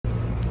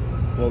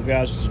Well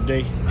guys,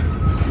 today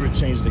we're gonna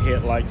change the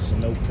headlights,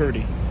 and they're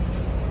pretty.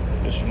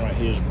 This one right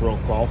here is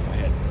broke off. I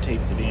had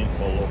taped it in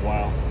for a little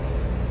while.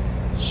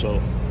 So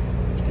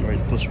I'm ready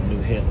to put some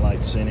new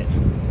headlights in it.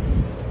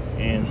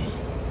 And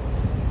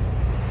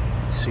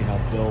see how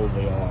dull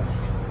they are.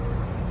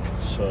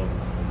 So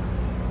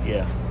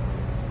yeah,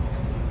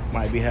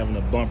 might be having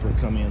a bumper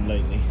come in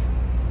lately.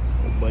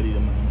 A buddy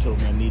of mine told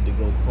me I need to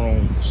go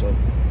chrome, so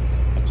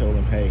I told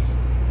him, hey,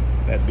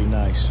 that'd be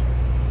nice.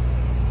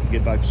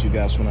 Get back to you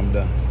guys when I'm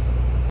done.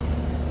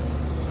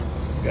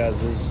 Guys,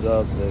 this is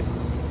the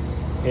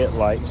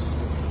headlights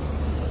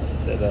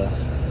that I'm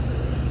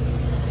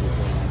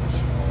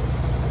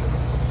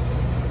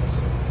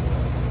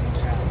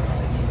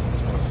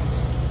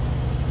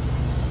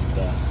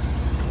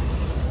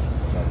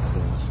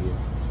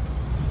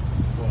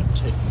going to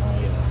take my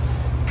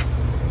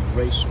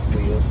race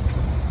wheel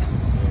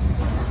and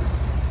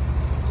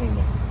clean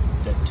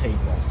that tape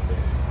off there.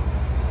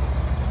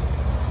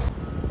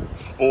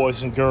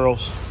 Boys and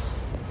girls,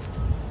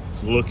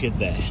 look at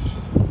that.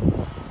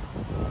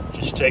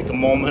 Just take a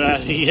moment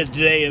out of here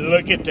today and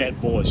look at that,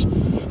 boys.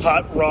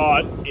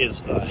 Hotrod is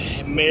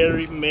a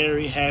merry,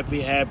 merry, happy,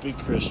 happy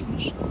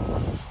Christmas.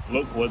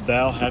 Look what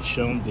thou hast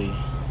shown thee.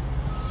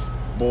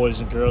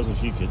 Boys and girls,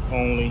 if you could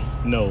only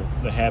know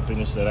the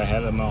happiness that I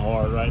have in my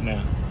heart right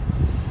now.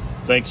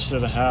 Thanks to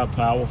the higher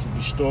power for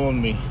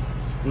bestowing me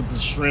with the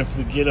strength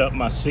to get up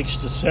my 6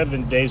 to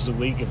 7 days a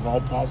week, if all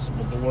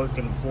possible, to work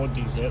and afford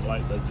these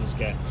headlights I just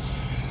got.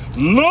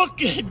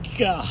 Look at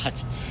God.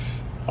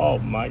 Oh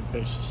my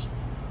gracious.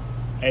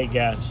 Hey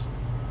guys,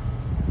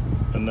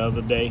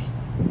 another day,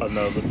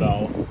 another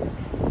dollar.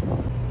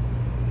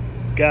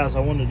 Guys, I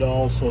wanted to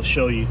also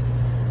show you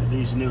that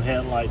these new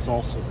headlights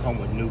also come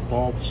with new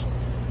bulbs.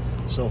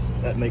 So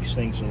that makes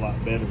things a lot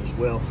better as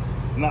well.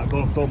 I'm not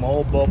going to throw my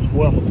old bulbs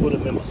away. I'm going to put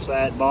them in my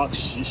side box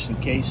just in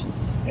case.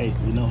 Hey,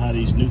 you know how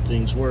these new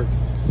things work.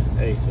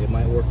 Hey, they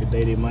might work a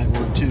day, they might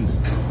work two.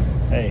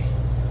 Hey.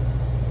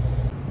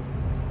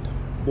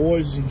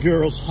 Boys and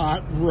girls,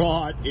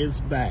 Hotrod is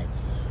back.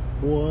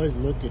 Boy,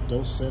 look at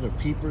those set of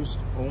peepers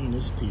on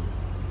this Peter.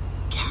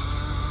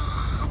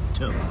 Got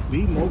to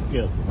be more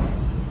careful.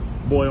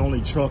 Boy,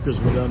 only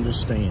truckers would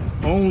understand.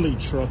 Only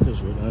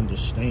truckers would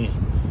understand.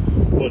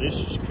 Boy, this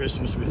is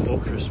Christmas before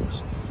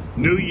Christmas.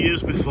 New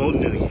Year's before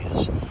New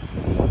Year's.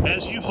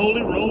 As you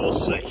holy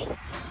rollers say,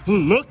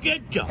 look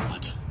at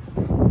God.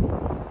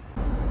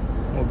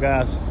 Well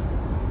guys,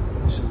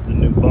 this is the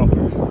new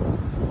bumper.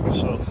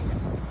 So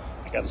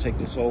I got to take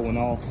this old one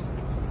off.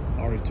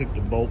 I already took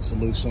the bolts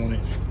loose on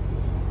it.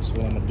 So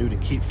what I'm gonna do to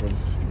keep from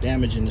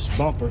damaging this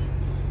bumper,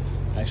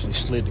 I actually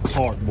slid the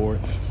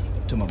cardboard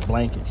to my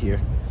blanket here.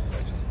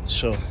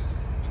 So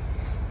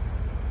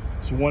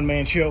it's a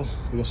one-man show.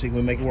 We're gonna see if we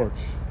can make it work.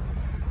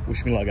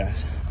 Wish me luck,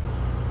 guys.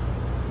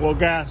 Well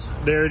guys,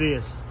 there it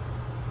is.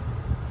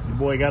 Your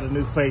boy got a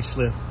new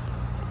facelift.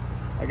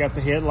 I got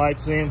the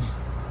headlights in,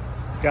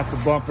 got the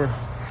bumper.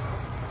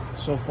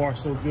 So far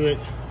so good.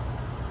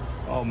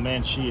 Oh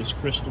man, she is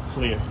crystal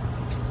clear.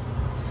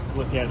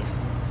 Look at it.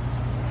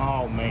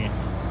 Oh man,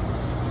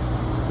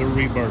 the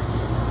rebirth.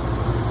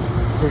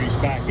 Pretty's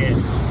back at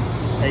it.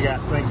 Hey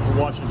guys, thanks for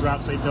watching.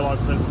 Drive safe, tell all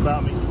your friends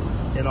about me,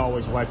 and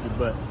always wipe your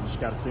butt.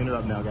 Just gotta clean her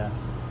up now,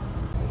 guys.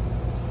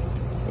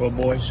 Well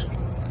boys,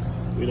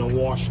 we done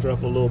washed her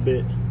up a little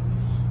bit.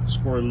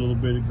 Squirt a little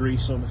bit of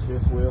grease on the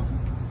fifth wheel.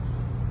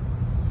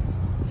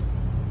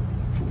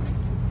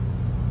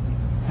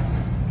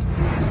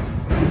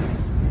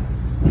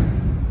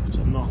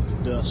 So knock the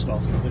dust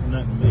off of it,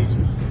 nothing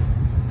major,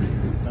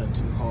 not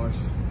too harsh.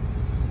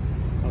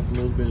 Knock a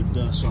little bit of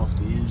dust off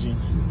the engine.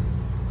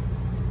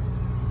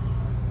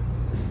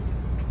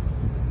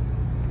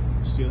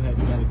 Still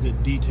haven't got a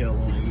good detail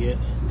on it yet.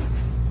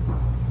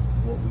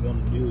 What we're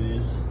gonna do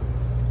is,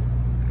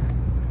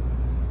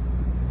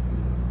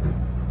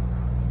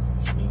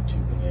 ain't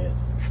too bad.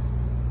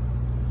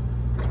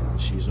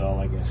 She's all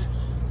I got.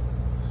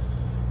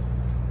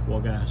 Well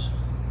guys,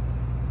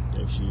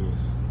 there she is.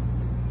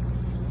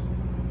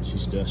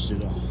 She's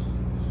dusted off.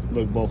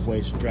 Look both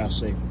ways, drive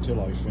safe, tell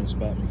all your friends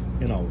about me,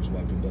 and always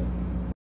wipe your butt.